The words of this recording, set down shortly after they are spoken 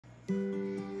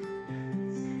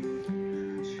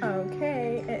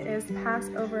Okay, it is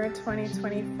Passover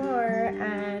 2024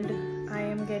 and I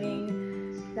am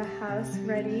getting the house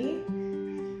ready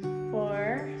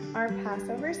for our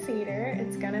Passover Seder.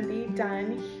 It's gonna be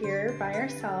done here by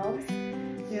ourselves.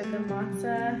 We have the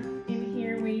matzah in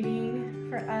here waiting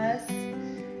for us.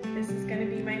 This is gonna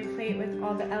be my plate with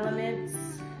all the elements,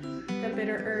 the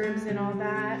bitter herbs and all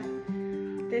that.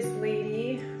 This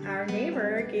lady, our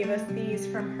neighbor, gave us these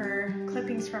from her,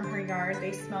 clippings from her yard.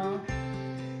 They smell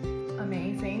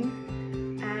amazing.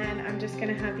 And I'm just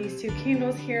gonna have these 2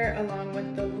 candles here along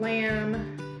with the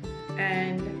lamb.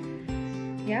 And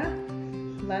yeah,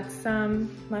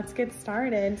 let's get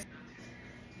started.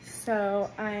 So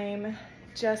I'm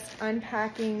just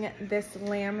unpacking this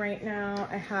lamb right now.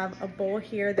 I have a bowl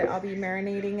here that I'll be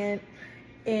marinating it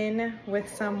in with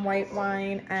some white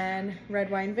wine and red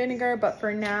wine vinegar, but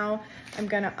for now I'm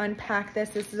gonna unpack this.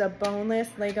 This is a boneless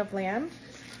leg of lamb.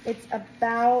 It's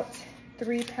about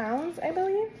 3 pounds, I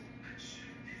believe.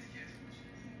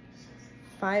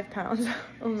 5 pounds.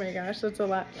 Oh my gosh, that's a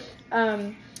lot.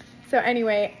 So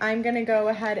anyway, I'm gonna go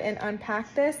ahead and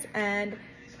unpack this and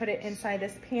put it inside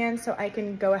this pan so I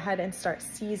can go ahead and start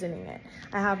seasoning it.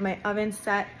 I have my oven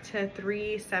set to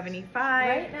 375.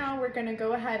 Right now we're gonna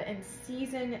go ahead and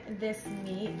season this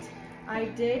meat. I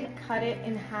did cut it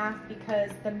in half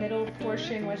because the middle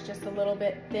portion was just a little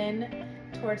bit thin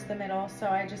towards the middle, so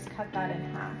I just cut that in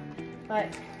half.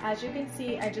 But as you can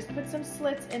see, I just put some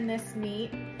slits in this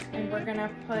meat and we're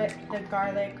gonna put the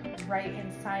garlic right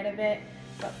inside of it.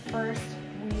 But first,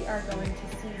 we are going to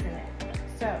season it.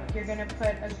 So you're gonna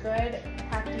put a good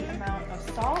hefty amount of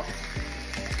salt.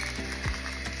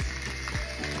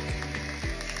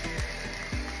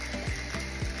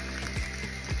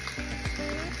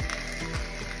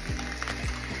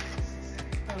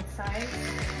 Both sides.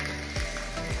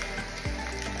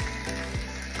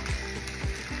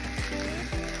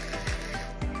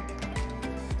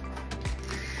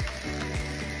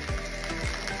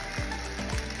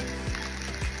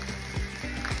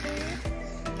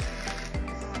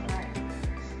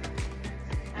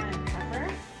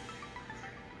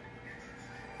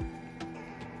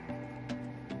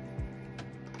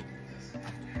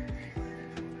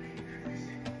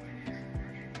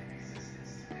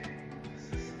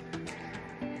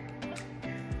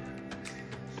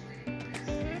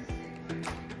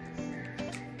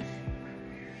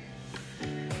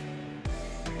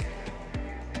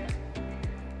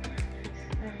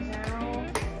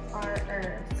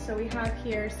 So we have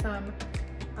here some,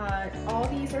 all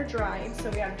these are dried. So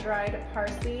we have dried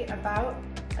parsley, about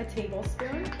a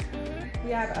tablespoon.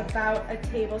 We have about a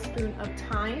tablespoon of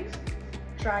thyme,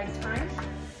 dried thyme,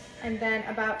 and then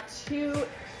about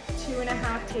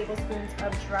 2.5 tablespoons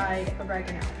of dried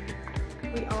oregano.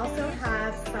 We also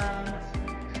have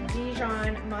some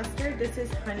Dijon mustard. This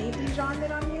is honey Dijon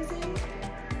that I'm using.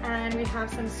 And we have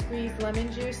some squeezed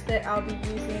lemon juice that I'll be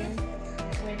using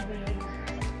when we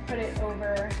put it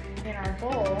over in our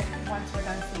bowl once we're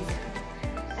done seasoning.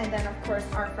 And then of course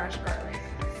our fresh garlic.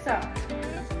 So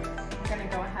I'm gonna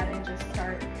go ahead and just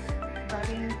start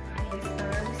rubbing these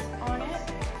herbs on it.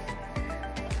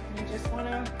 You just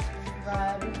wanna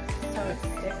rub so it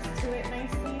sticks to it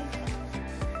nicely.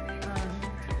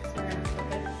 So we're gonna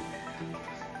flip it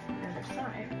on the other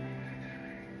side.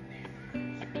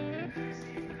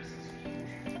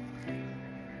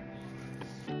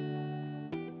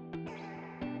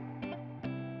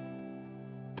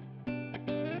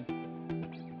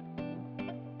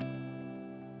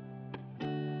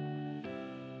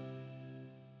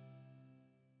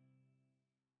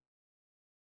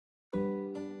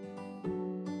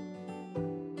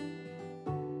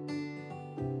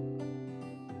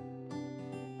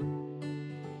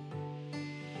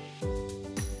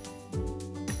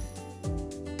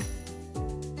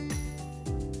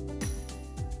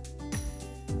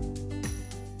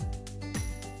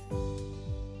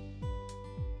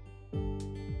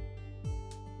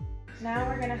 Now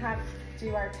we're gonna have to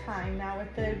do our thyme. Now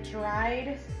with the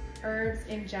dried herbs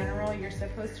in general, you're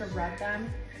supposed to rub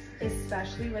them,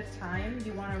 especially with thyme.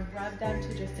 You wanna rub them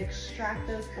to just extract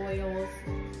those oils.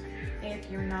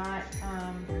 If you're not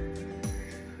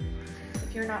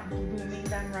blooming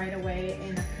them right away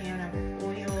in a pan of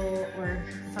oil or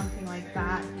something like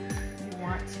that, you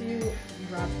want to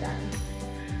rub them.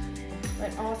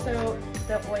 But also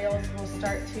the oils will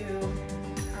start to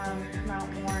come out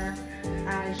more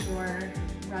as you're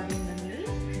rubbing the meat.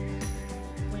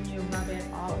 When you rub it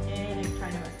all in and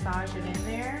kind of massage it in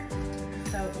there.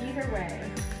 So either way,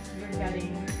 you're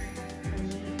getting the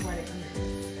meat what it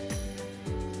needs.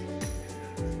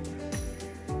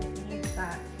 It needs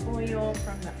that oil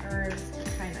from the herbs to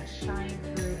kind of shine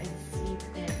through and seep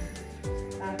in.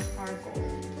 That's our goal.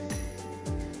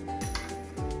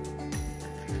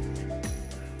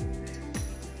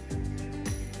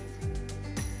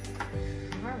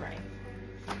 All right.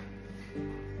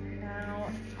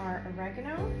 Now our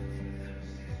oregano.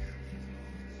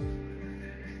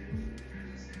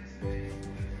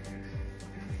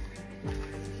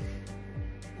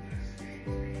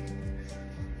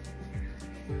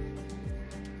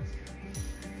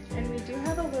 And we do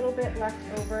have a little bit left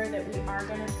over that we are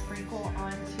going to sprinkle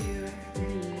onto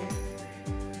the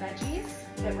veggies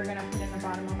that we're going to put in the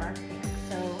bottom of our pan.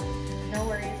 So no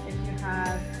worries if you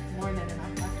have more than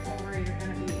enough left over. You're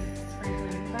going to be sprinkling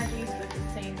the veggies with the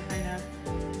same kind of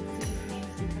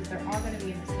seasonings because they're all going to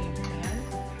be in the same pan.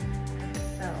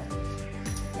 So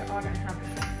they're all going to have the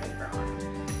same flavor on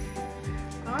them.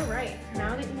 All right,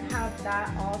 now that you have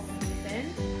that all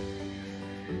seasoned,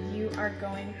 we are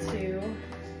going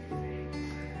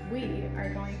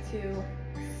to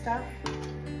stuff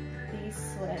these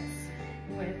slits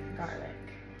with garlic,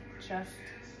 just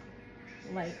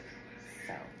like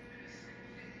so.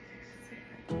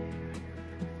 You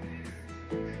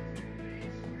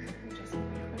just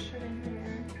push it in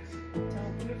here.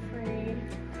 Don't be afraid.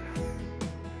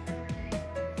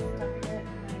 Stuff it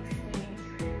nicely.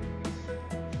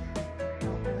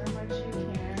 However much you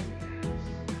can.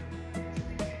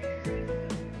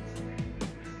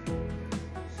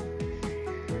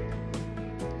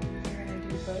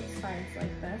 Both sides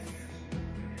like this.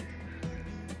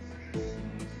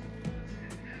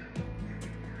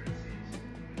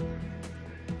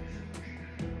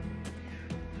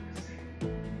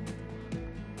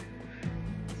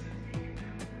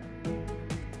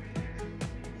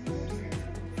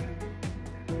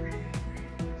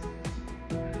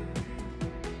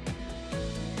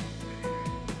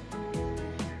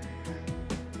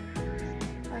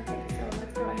 Okay, so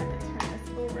let's go ahead and turn this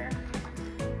over.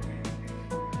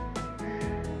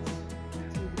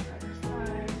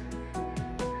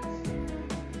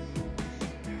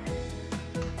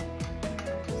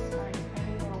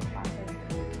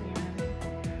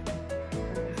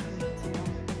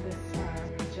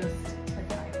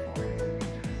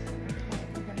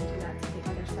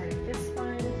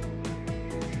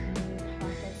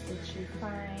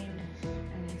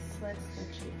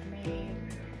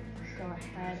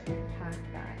 And pack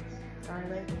that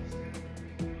garlic.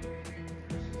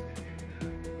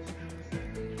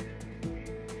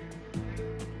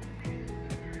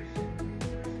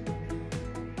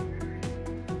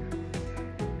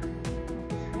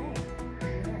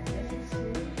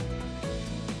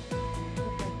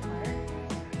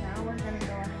 Now we're going to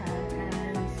go ahead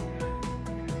and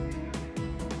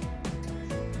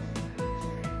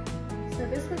so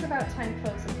this was about 10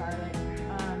 cloves of garlic,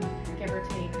 give or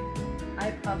take.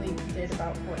 I probably did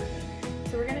about 14.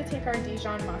 So we're going to take our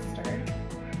Dijon mustard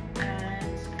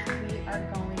and we are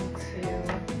going to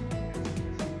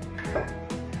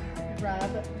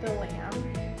rub the lamb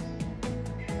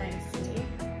nicely.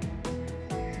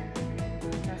 I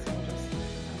guess we'll just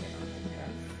rub it onto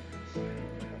this.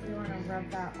 We want to rub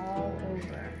that all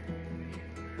over.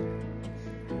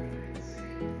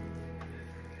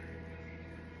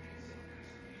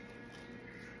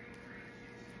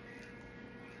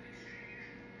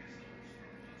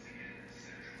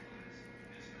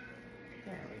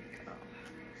 There we go.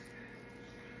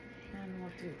 And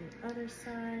we'll do the other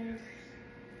side.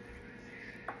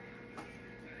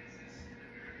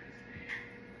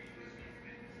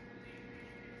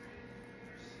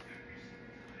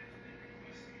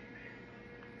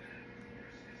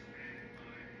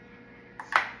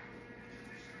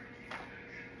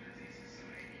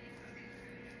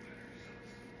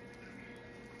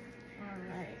 All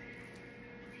right.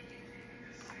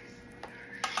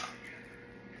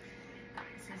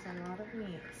 A lot of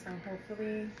meat, so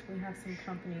hopefully we have some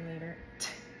company later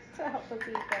to help us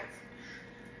eat this.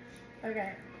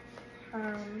 Okay,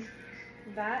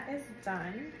 that is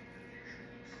done.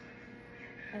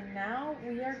 And now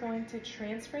we are going to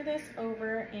transfer this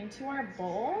over into our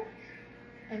bowl,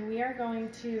 and we are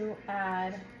going to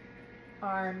add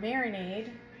our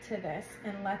marinade to this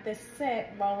and let this sit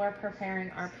while we're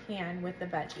preparing our pan with the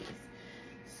veggies.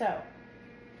 So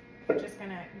we're just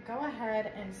gonna go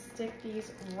ahead and stick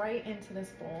these right into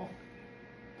this bowl,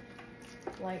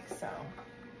 like so.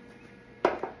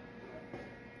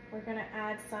 We're gonna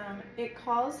add some, it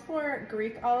calls for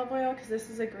Greek olive oil because this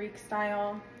is a Greek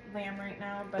style lamb right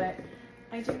now, but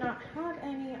I do not have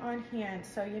any on hand.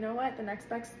 So you know what, the next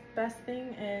best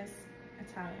thing is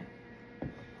Italian,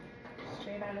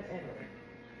 straight out of Italy.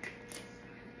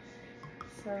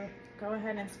 So go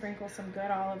ahead and sprinkle some good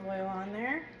olive oil on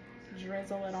there.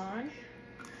 Drizzle it on.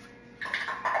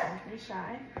 Don't be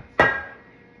shy.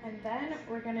 And then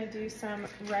we're gonna do some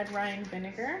red wine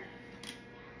vinegar.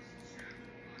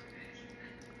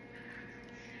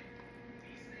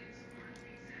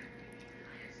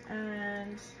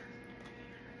 And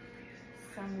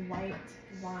some white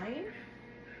wine,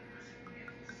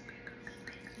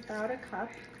 about a cup,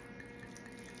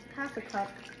 half a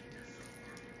cup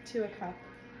to a cup.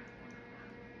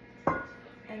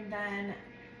 And then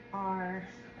our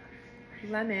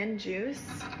lemon juice,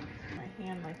 my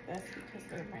hand like this because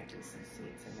there might be some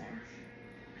seeds in there.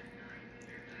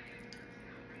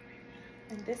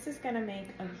 And this is gonna make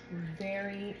a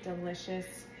very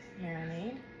delicious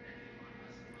marinade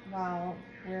while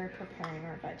we're preparing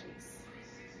our veggies.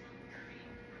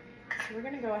 So we're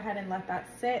gonna go ahead and let that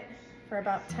sit for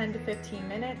about 10 to 15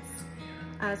 minutes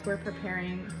as we're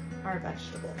preparing our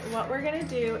vegetables. What we're gonna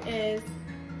do is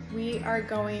we are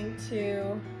going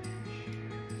to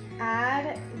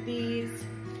add these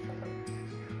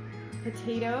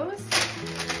potatoes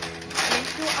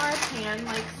into our pan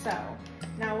like so.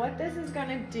 Now what this is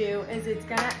gonna do is it's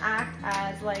gonna act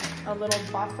as like a little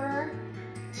buffer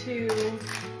to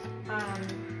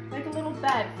like a little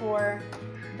bed for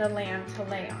the lamb to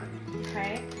lay on,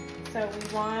 okay? So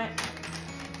we want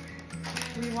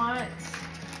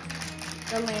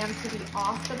the lamb to be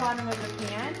off the bottom of the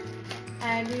pan,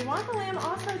 and we want the lamb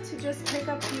also to just pick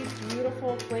up these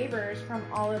beautiful flavors from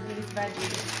all of these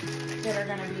veggies that are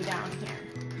gonna be down here.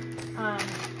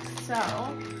 So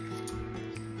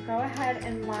go ahead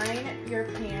and line your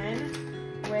pan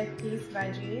with these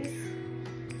veggies.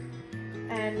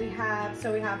 And we have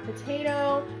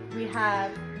potato, we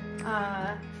have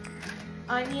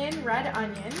onion, red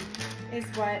onion is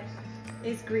what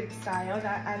is Greek style.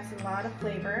 That adds a lot of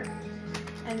flavor.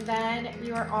 And then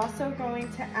you are also going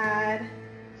to add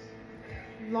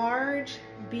large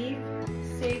beef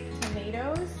steak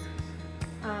tomatoes.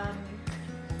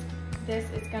 This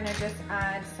is gonna just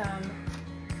add some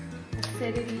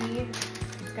acidity.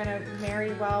 It's gonna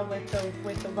marry well with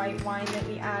the white wine that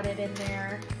we added in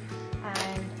there,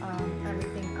 and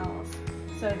everything else.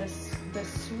 So the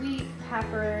sweet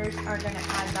peppers are gonna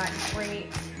add that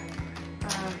great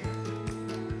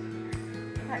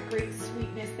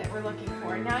sweetness that we're looking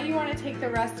for. Now you wanna take the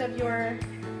rest of your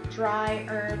dry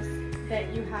herbs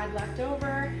that you had left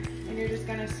over, and you're just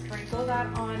gonna sprinkle that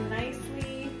on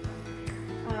nicely.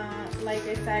 Like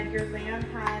I said, your lamb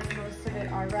has most of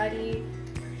it already,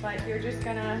 but you're just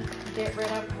gonna get rid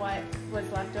of what was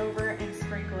left over and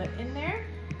sprinkle it in there,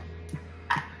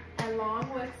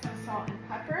 along with some salt and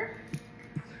pepper.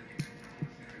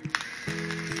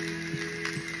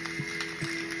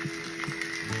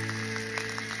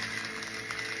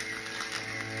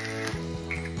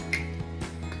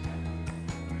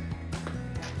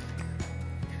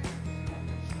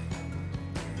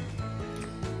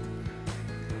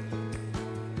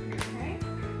 Okay,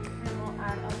 and we'll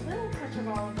add a little touch of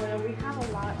olive oil. We have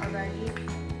a lot already,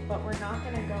 but we're not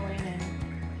gonna go in and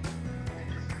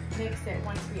mix it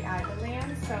once we add the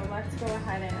lamb. So let's go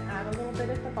ahead and add a little bit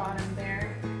at the bottom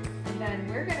there. And then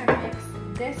we're gonna mix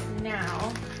this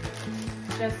now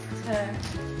just to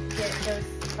get those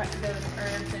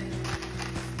herbs and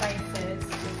spices,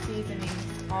 the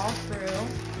seasonings all through.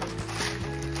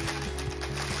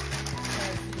 So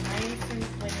it's nice and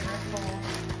flavorful.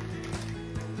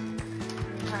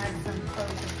 We had some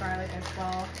cloves of garlic as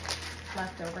well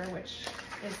left over, which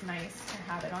is nice to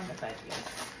have it on the veggies.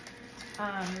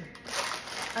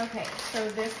 Okay, so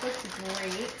this looks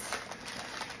great.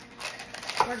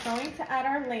 We're going to add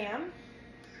our lamb,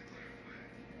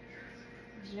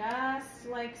 just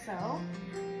like so,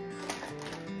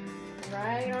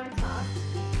 right on top.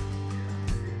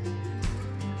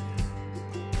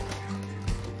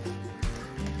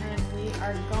 And we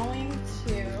are going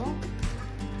to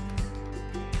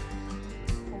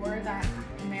pour that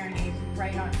marinade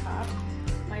right on top.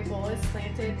 My bowl is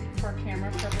slanted for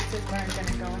camera purposes, but I'm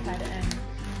gonna go ahead and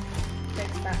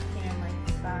fix that pan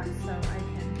like that so I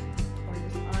can pour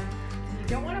this on. You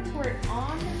don't wanna pour it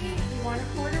on the meat, you wanna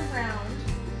pour it around,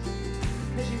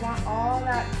 because you want all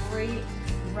that great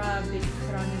rub that you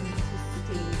put on the meat to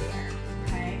stay there,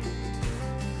 okay?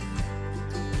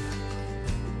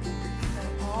 So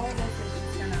all of this is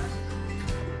just gonna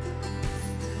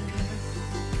steam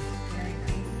very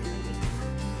nicely.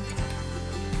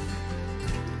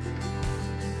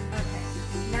 Okay,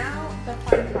 now the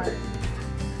fun part.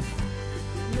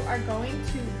 You are going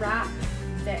to wrap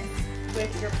this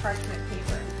with your parchment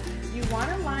paper. You want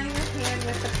to line your pan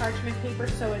with the parchment paper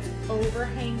so it's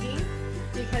overhanging,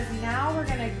 because now we're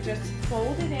going to just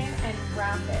fold it in and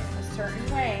wrap it. certain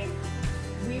way,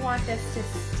 we want this to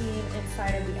steam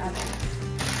inside of the oven.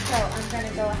 So I'm going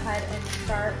to go ahead and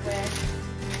start with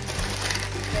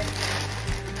this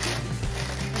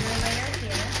inner layer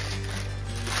here.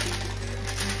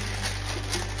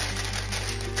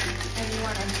 And you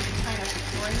want to kind of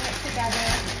bring it together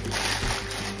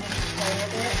and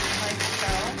fold it like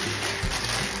so.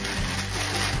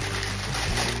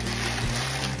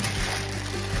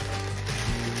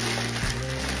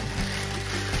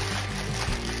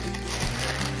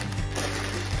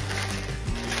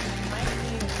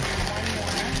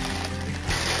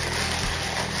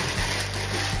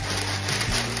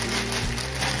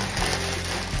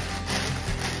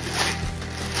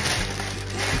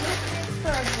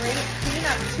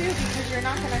 Too, because you're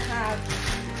not going to have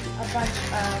a bunch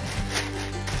of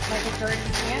like a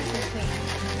dirty pan to clean.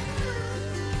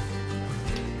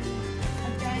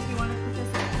 Again, you want to put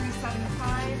this at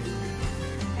 375,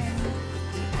 and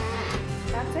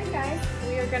that's it, guys.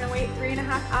 We are going to wait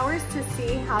 3.5 hours to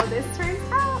see how this turns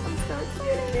out. I'm so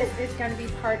excited. This is going to be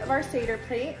part of our Seder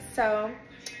plate, so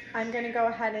I'm going to go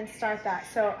ahead and start that.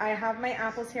 So I have my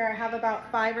apples here. I have about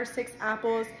 5 or 6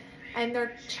 apples, and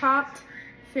they're chopped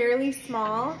fairly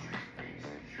small.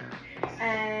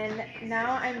 And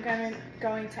now I'm going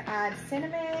to add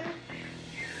cinnamon,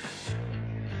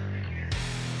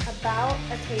 about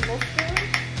a tablespoon.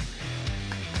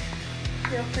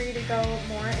 Feel free to go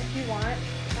more if you want.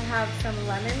 I have some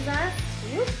lemon zest.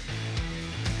 Whoop.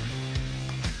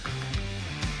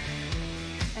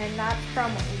 And that's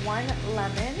from 1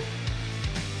 lemon.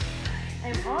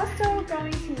 I'm also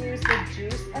going to use the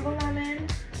juice of a lemon.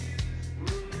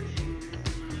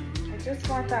 Just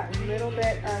want that little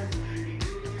bit of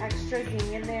extra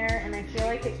zing in there, and I feel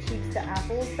like it keeps the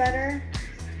apples better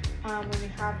when you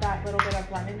have that little bit of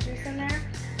lemon juice in there.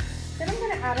 Then I'm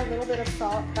going to add a little bit of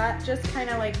salt. That just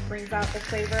kind of like brings out the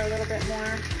flavor a little bit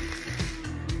more.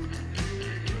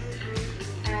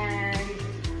 And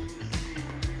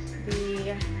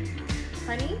the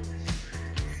honey.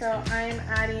 So I'm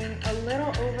adding a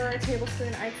little over a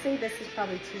tablespoon. I'd say this is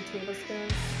probably 2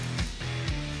 tablespoons.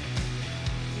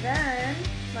 Then,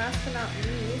 last but not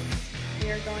least,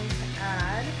 we are going to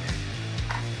add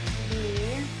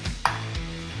the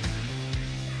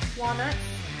walnuts.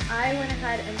 I went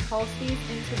ahead and pulsed these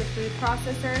into the food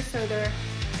processor, so they're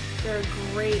a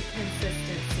great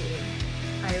consistency.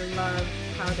 I love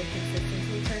how the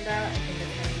consistency turned out. I think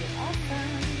it's going to be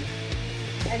awesome.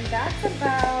 And that's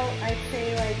about, I'd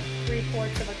say, like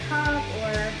 3/4 of a cup,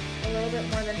 or a little bit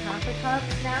more than half a cup.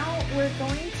 Now we're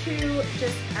going to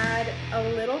just add a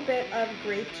little bit of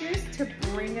grape juice to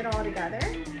bring it all together.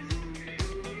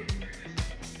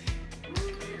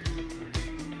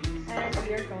 And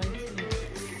we are going to mix.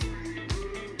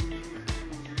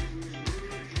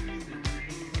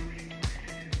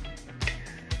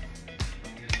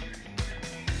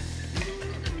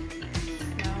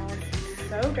 Smells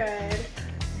so good.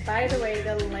 By the way,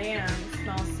 the lamb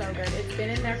smells so good. It's been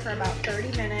in there for about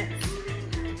 30 minutes.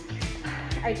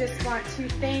 I just want to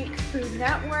thank Food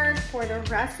Network for the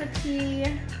recipe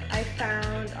I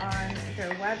found on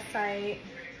their website.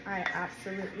 I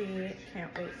absolutely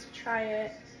can't wait to try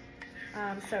it.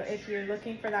 So if you're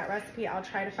looking for that recipe, I'll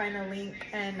try to find the link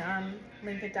and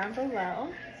link it down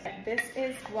below. This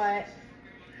is what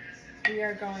we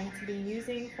are going to be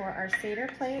using for our Seder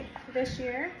plate this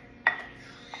year.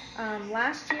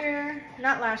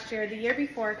 The year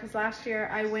before, because last year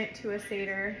I went to a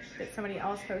Seder that somebody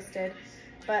else hosted,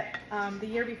 but the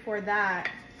year before that,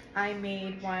 I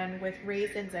made one with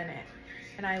raisins in it.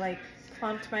 And I like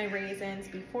plumped my raisins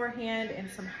beforehand in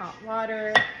some hot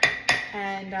water,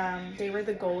 and they were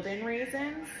the golden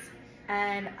raisins.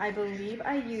 And I believe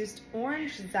I used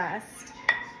orange zest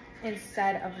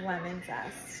instead of lemon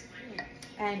zest,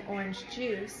 and orange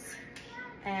juice,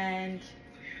 and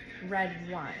red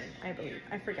wine, I believe.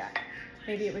 I forget.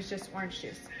 Maybe it was just orange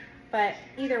juice. But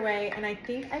either way, and I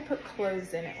think I put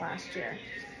cloves in it last year,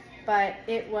 but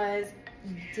it was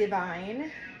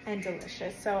divine and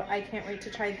delicious. So I can't wait to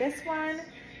try this one.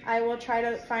 I will try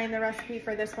to find the recipe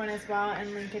for this one as well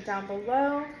and link it down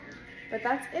below. But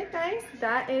that's it, guys.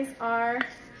 That is our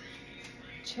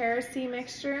Charoset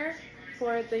mixture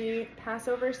for the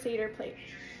Passover Seder plate.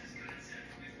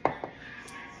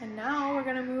 And now we're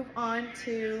gonna move on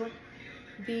to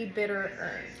the bitter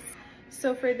herbs.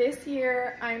 So for this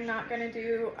year, I'm not gonna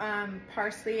do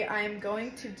parsley. I'm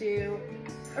going to do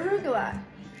arugula.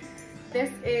 This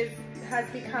has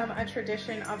become a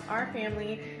tradition of our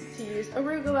family to use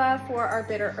arugula for our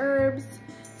bitter herbs.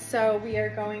 So we are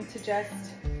going to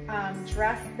just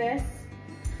dress this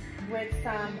with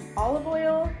some olive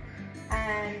oil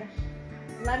and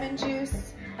lemon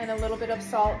juice and a little bit of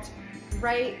salt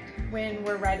right when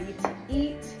we're ready to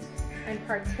eat and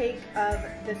partake of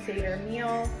the Seder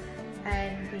meal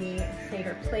and the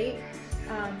Seder plate.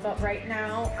 But right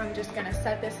now, I'm just gonna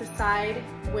set this aside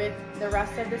with the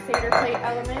rest of the Seder plate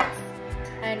elements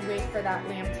and wait for that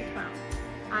lamb to come out.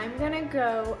 I'm gonna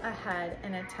go ahead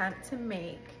and attempt to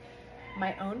make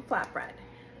my own flatbread.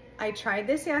 I tried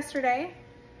this yesterday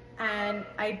and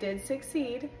I did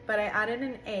succeed, but I added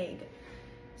an egg.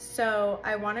 So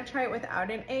I wanna try it without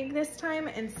an egg this time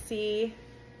and see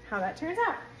how that turns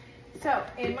out. So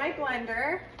in my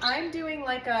blender, I'm doing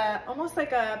like almost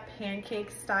like a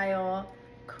pancake style,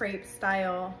 crepe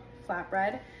style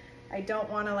flatbread. I don't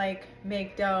want to like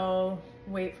make dough,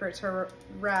 wait for it to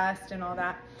rest and all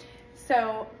that.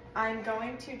 So I'm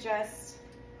going to just,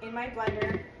 in my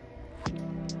blender,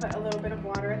 put a little bit of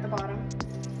water at the bottom.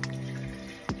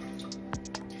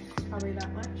 Probably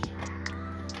that much.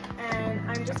 And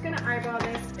I'm just gonna eyeball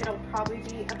this. It'll probably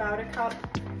be about a cup,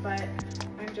 but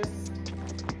I'm just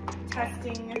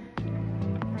testing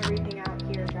everything out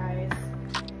here, guys.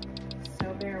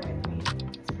 So bear with me.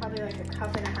 It's probably like a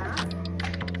cup and a half.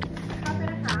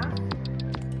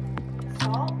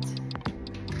 Salt.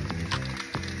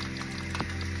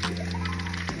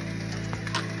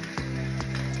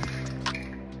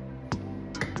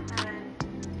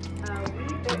 And a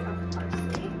wee bit of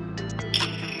parsley.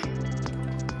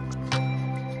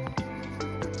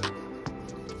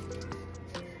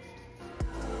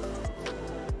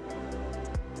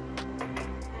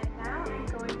 And now I'm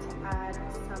going to add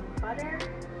some butter,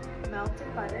 melted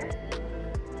butter.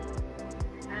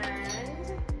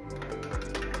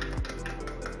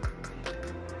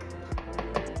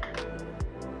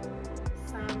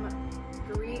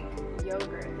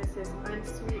 Yogurt. This is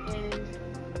unsweetened,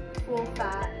 full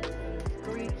fat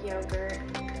Greek yogurt.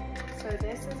 So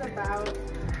this is about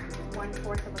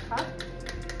 1/4 of a cup.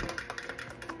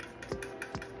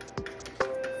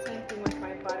 Same thing with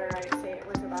my butter. I'd say it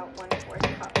was about 1/4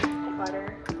 cup of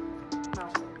butter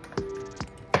melted.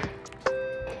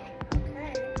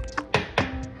 Okay.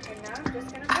 And now I'm just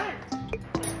gonna blend,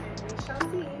 and we shall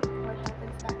see what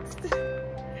happens next.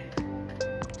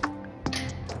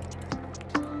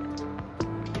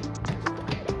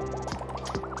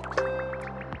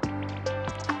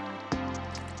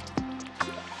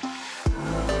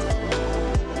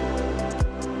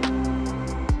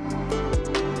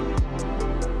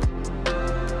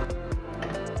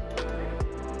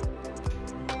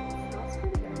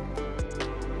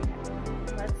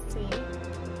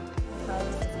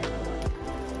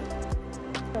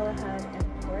 Go ahead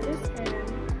and pour this in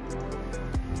and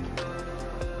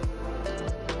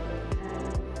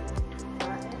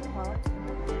flatten while it's in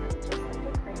the pan, just like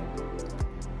the cream.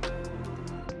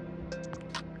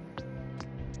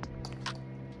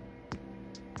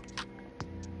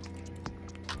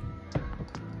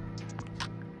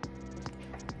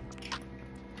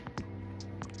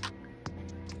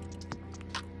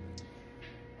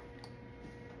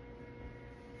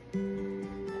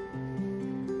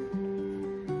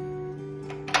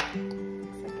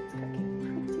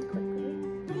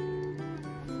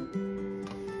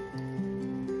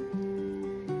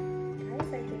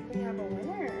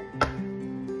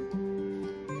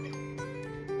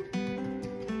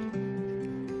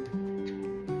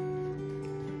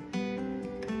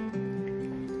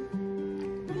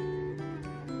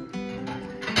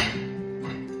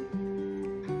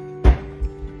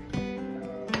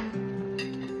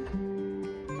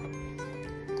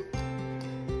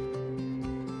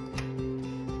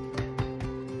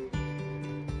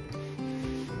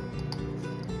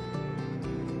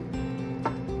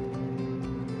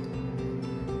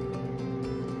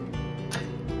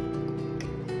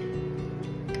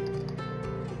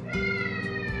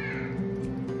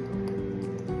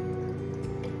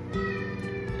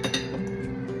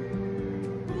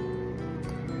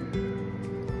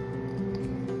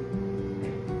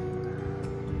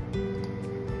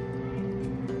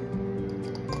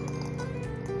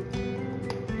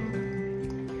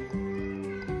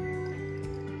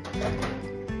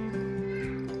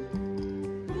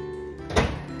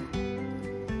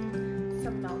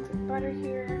 Some melted butter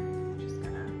here. I'm just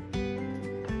gonna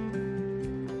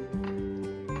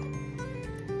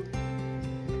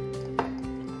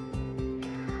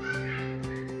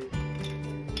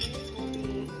these will be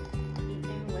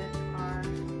eaten with our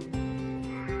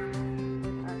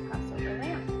Passover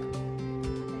lamb.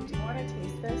 And do you want to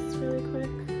taste this really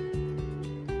quick?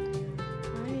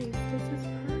 Guys, this is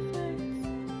perfect.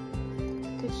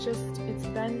 It's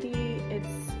bendy,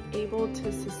 it's able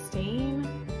to sustain.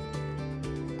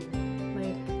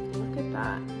 Like, look at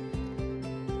that.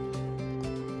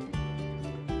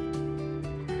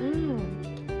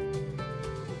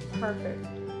 perfect.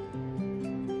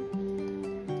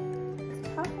 It's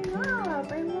puffing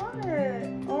up. I love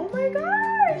it. Oh my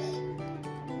gosh!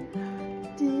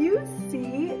 Do you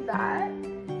see that?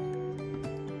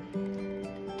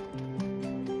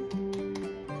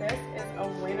 This is a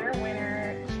winner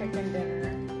chicken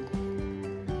dinner.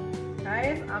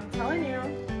 Guys, I'm telling you.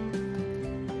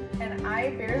 And I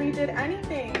barely did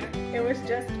anything. It was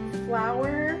just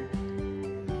flour,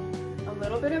 a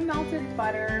little bit of melted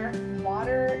butter,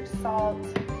 water, salt,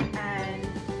 and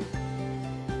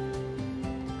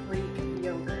Greek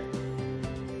yogurt,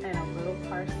 and a little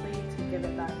parsley to give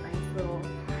it that nice little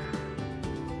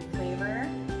flavor.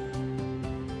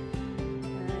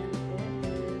 And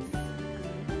it is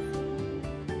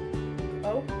amazing.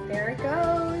 Oh, there it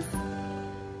goes.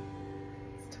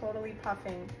 It's totally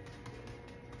puffing.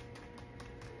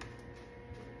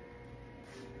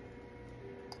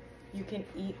 You can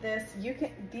eat this.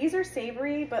 These are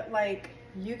savory, but like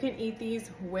you can eat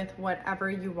these with whatever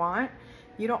you want.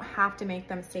 You don't have to make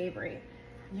them savory.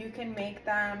 You can make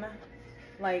them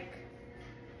like,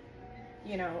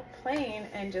 you know, plain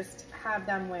and just have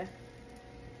them with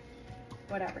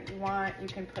whatever you want. You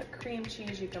can put cream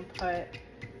cheese, you can put,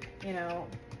 you know,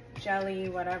 jelly,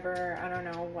 whatever. I don't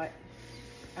know what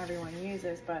everyone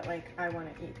uses, but like I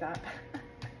want to eat that.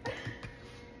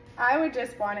 I would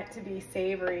just want it to be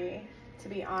savory, to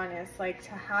be honest. Like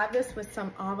to have this with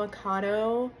some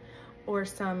avocado or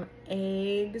some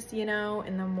eggs, you know,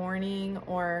 in the morning,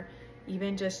 or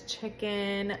even just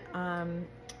chicken,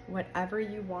 whatever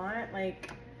you want,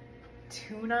 like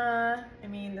tuna. I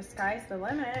mean, the sky's the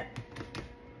limit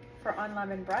for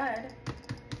unleavened bread.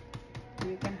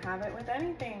 You can have it with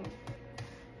anything.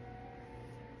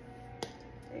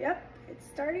 Yep, it's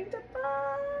starting to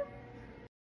pop.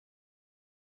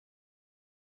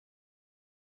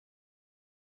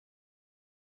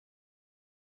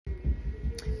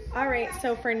 All right,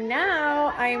 so for now,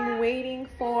 I'm waiting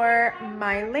for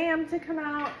my lamb to come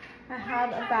out. I have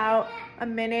about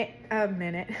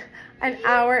an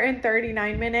hour and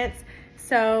 39 minutes.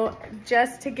 So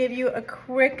just to give you a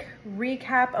quick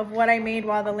recap of what I made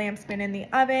while the lamb's been in the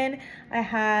oven, I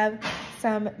have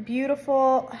some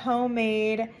beautiful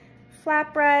homemade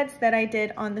flatbreads that I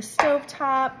did on the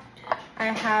stovetop. I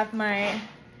have my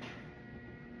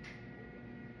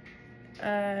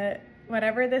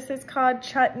whatever this is called,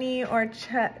 chutney or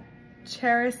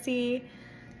Charoset,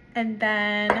 and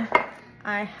then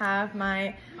I have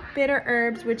my bitter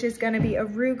herbs, which is going to be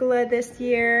arugula this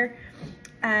year,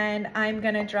 and I'm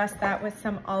going to dress that with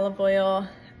some olive oil,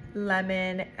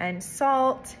 lemon, and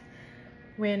salt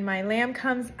when my lamb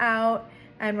comes out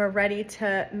and we're ready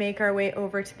to make our way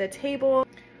over to the table.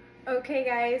 Okay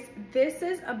guys, this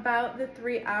is about the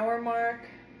 3-hour mark.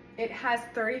 It has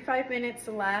 35 minutes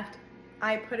left.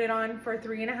 I put it on for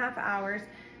 3.5 hours.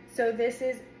 So this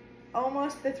is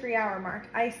almost the 3-hour mark.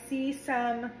 I see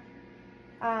some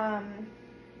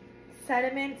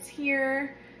sediments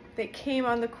here that came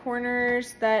on the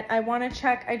corners that I want to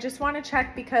check. I just want to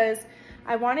check because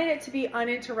I wanted it to be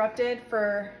uninterrupted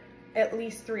for at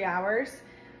least 3 hours,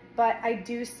 but it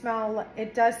does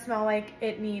smell like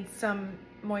it needs some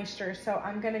moisture. So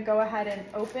I'm going to go ahead and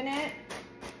open it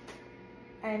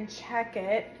and check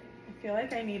it. I feel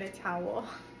like I need a towel.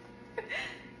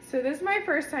 So this is my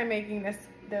first time making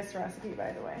this recipe,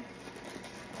 by the way.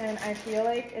 And I feel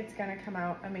like it's gonna come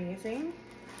out amazing,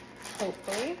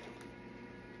 hopefully.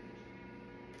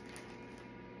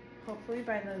 Hopefully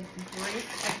by the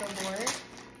grace of the Lord,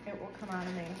 it will come out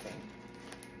amazing.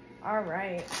 All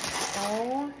right,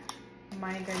 oh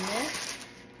my goodness.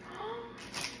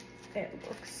 It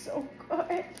looks so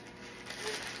good.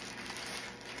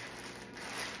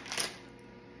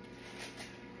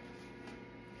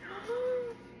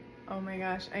 Oh my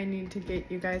gosh, I need to get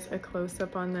you guys a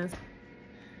close-up on this.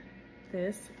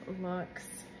 This looks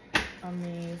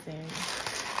amazing.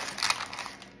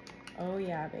 Oh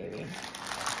yeah, baby.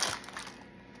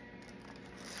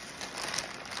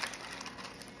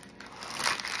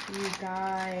 You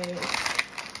guys,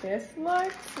 this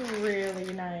looks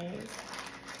really nice.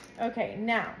 Okay,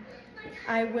 now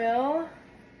I will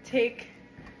take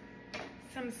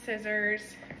some scissors,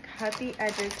 cut the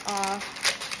edges off.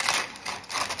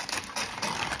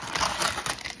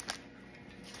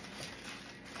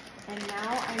 And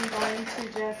now I'm going to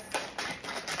just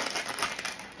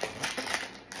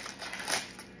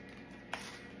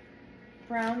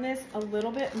brown this a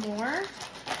little bit more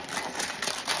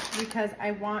because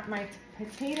I want my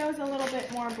potatoes a little bit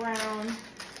more brown.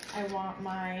 I want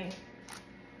my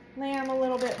lamb a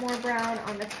little bit more brown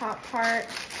on the top part.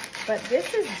 But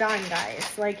this is done,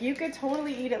 guys. Like, you could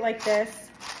totally eat it like this.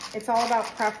 It's all about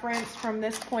preference from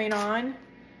this point on.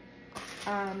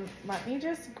 Let me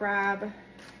just grab,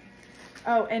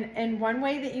 oh, and one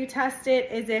way that you test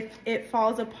it is if it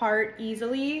falls apart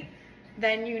easily,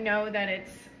 then you know that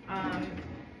it's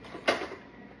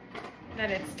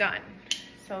done.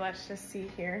 So let's just see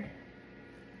here.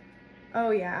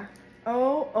 Oh yeah.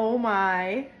 Oh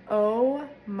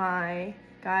my,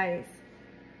 guys.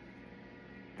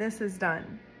 This is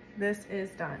done. This is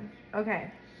done.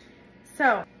 Okay,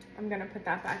 so I'm gonna put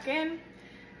that back in,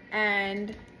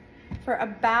 and for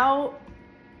about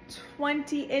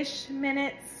 20-ish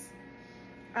minutes,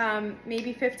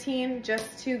 maybe 15,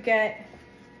 just to get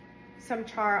some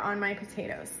char on my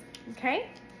potatoes, okay?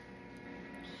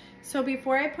 So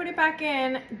before I put it back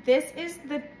in,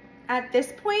 at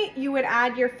this point, you would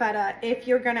add your feta. If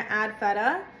you're gonna add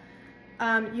feta,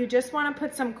 you just wanna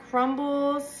put some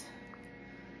crumbles.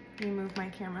 Let me move my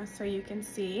camera so you can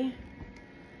see.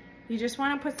 You just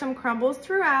wanna put some crumbles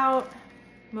throughout,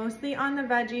 mostly on the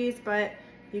veggies, but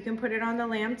you can put it on the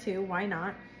lamb too, why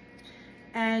not?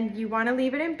 And you wanna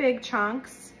leave it in big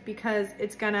chunks because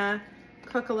it's gonna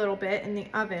cook a little bit in the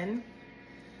oven.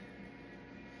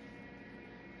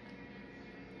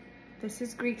 This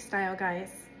is Greek style,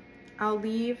 guys. I'll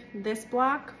leave this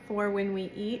block for when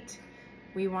we eat.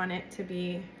 We want it to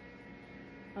be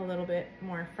a little bit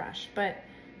more fresh. But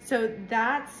so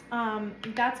that's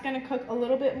gonna cook a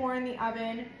little bit more in the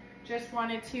oven. Just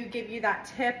wanted to give you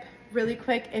that tip really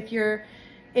quick. If you're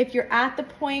at the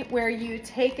point where you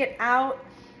take it out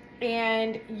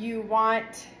and you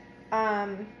want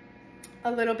a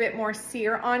little bit more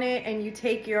sear on it and you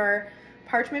take your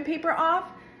parchment paper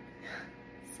off,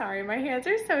 sorry, my hands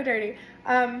are so dirty,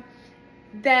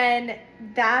 then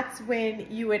that's when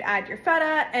you would add your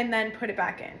feta and then put it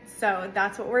back in. So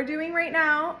that's what we're doing right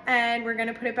now, and we're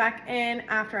gonna put it back in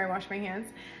after I wash my hands,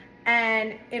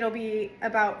 and it'll be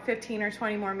about 15 or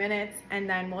 20 more minutes, and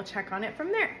then we'll check on it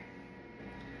from there.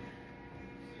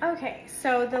 Okay,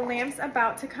 so the lamb's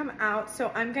about to come out,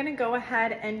 so I'm gonna go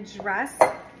ahead and dress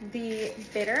the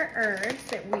bitter herbs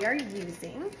that we are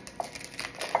using.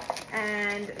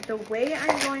 And the way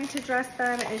I'm going to dress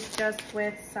them is just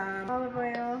with some olive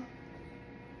oil,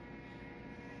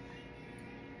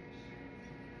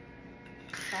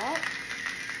 salt,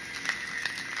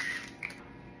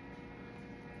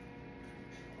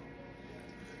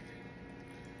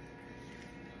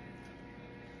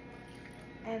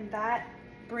 and that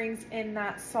brings in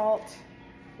that salt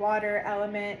water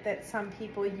element that some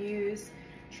people use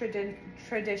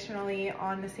traditionally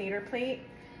on the Seder plate.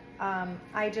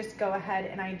 I just go ahead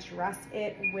and I dress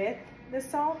it with the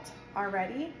salt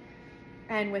already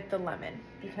and with the lemon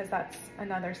because that's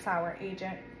another sour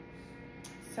agent.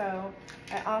 So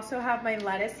I also have my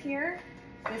lettuce here.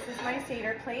 This is my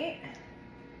Seder plate.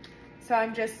 So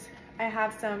I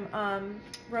have some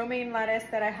romaine lettuce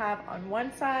that I have on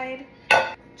one side.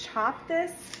 Chop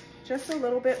this just a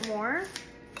little bit more,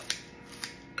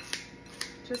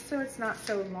 just so it's not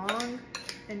so long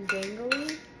and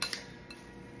dangly.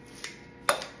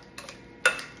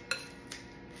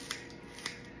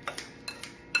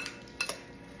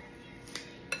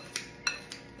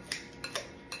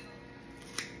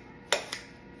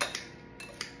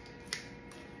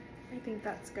 I think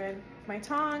that's good. My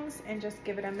tongs, and just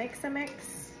give it a mix. And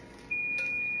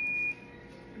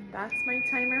that's my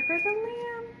timer for the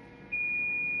lamb.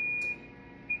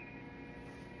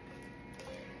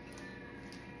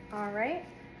 All right,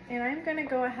 and I'm gonna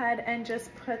go ahead and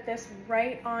just put this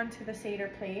right onto the Seder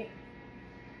plate,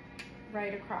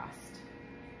 right across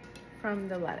from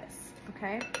the lettuce,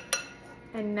 okay?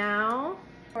 And now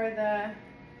for the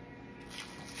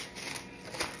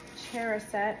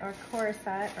Charoset or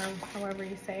Charoset, or however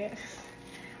you say it.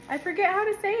 I forget how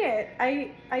to say it.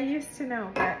 I used to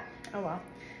know, but oh well.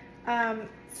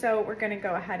 So we're gonna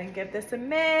go ahead and give this a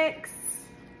mix.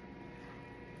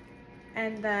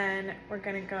 And then we're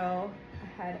gonna go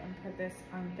ahead and put this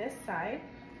on this side.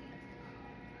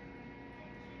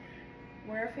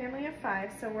 We're a family of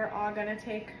 5, so we're all gonna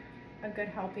take a good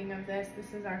helping of this.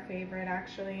 This is our favorite,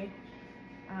 actually,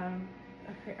 our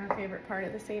favorite part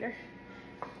of the Seder.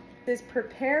 This is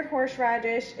prepared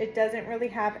horseradish. It doesn't really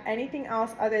have anything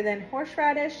else other than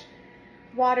horseradish,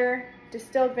 water,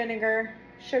 distilled vinegar,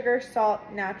 sugar, salt,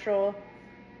 natural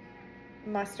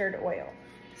mustard oil.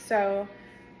 So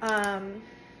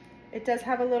it does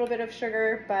have a little bit of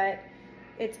sugar, but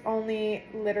it's only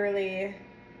literally,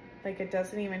 like, it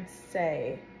doesn't even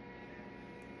say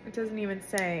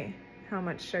how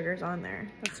much sugar's on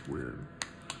there. That's weird.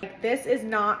 Like, this is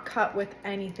not cut with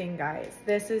anything, guys.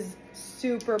 This is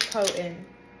super potent,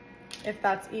 if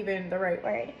that's even the right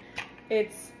word.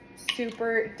 It's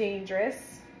super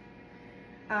dangerous.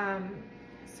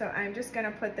 So I'm just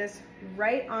gonna put this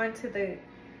right onto the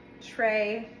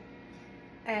tray,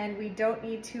 and we don't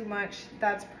need too much.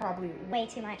 That's probably way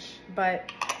too much.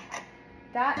 But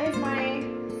that is my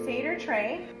Seder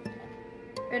tray.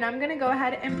 And I'm gonna go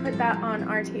ahead and put that on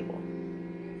our table.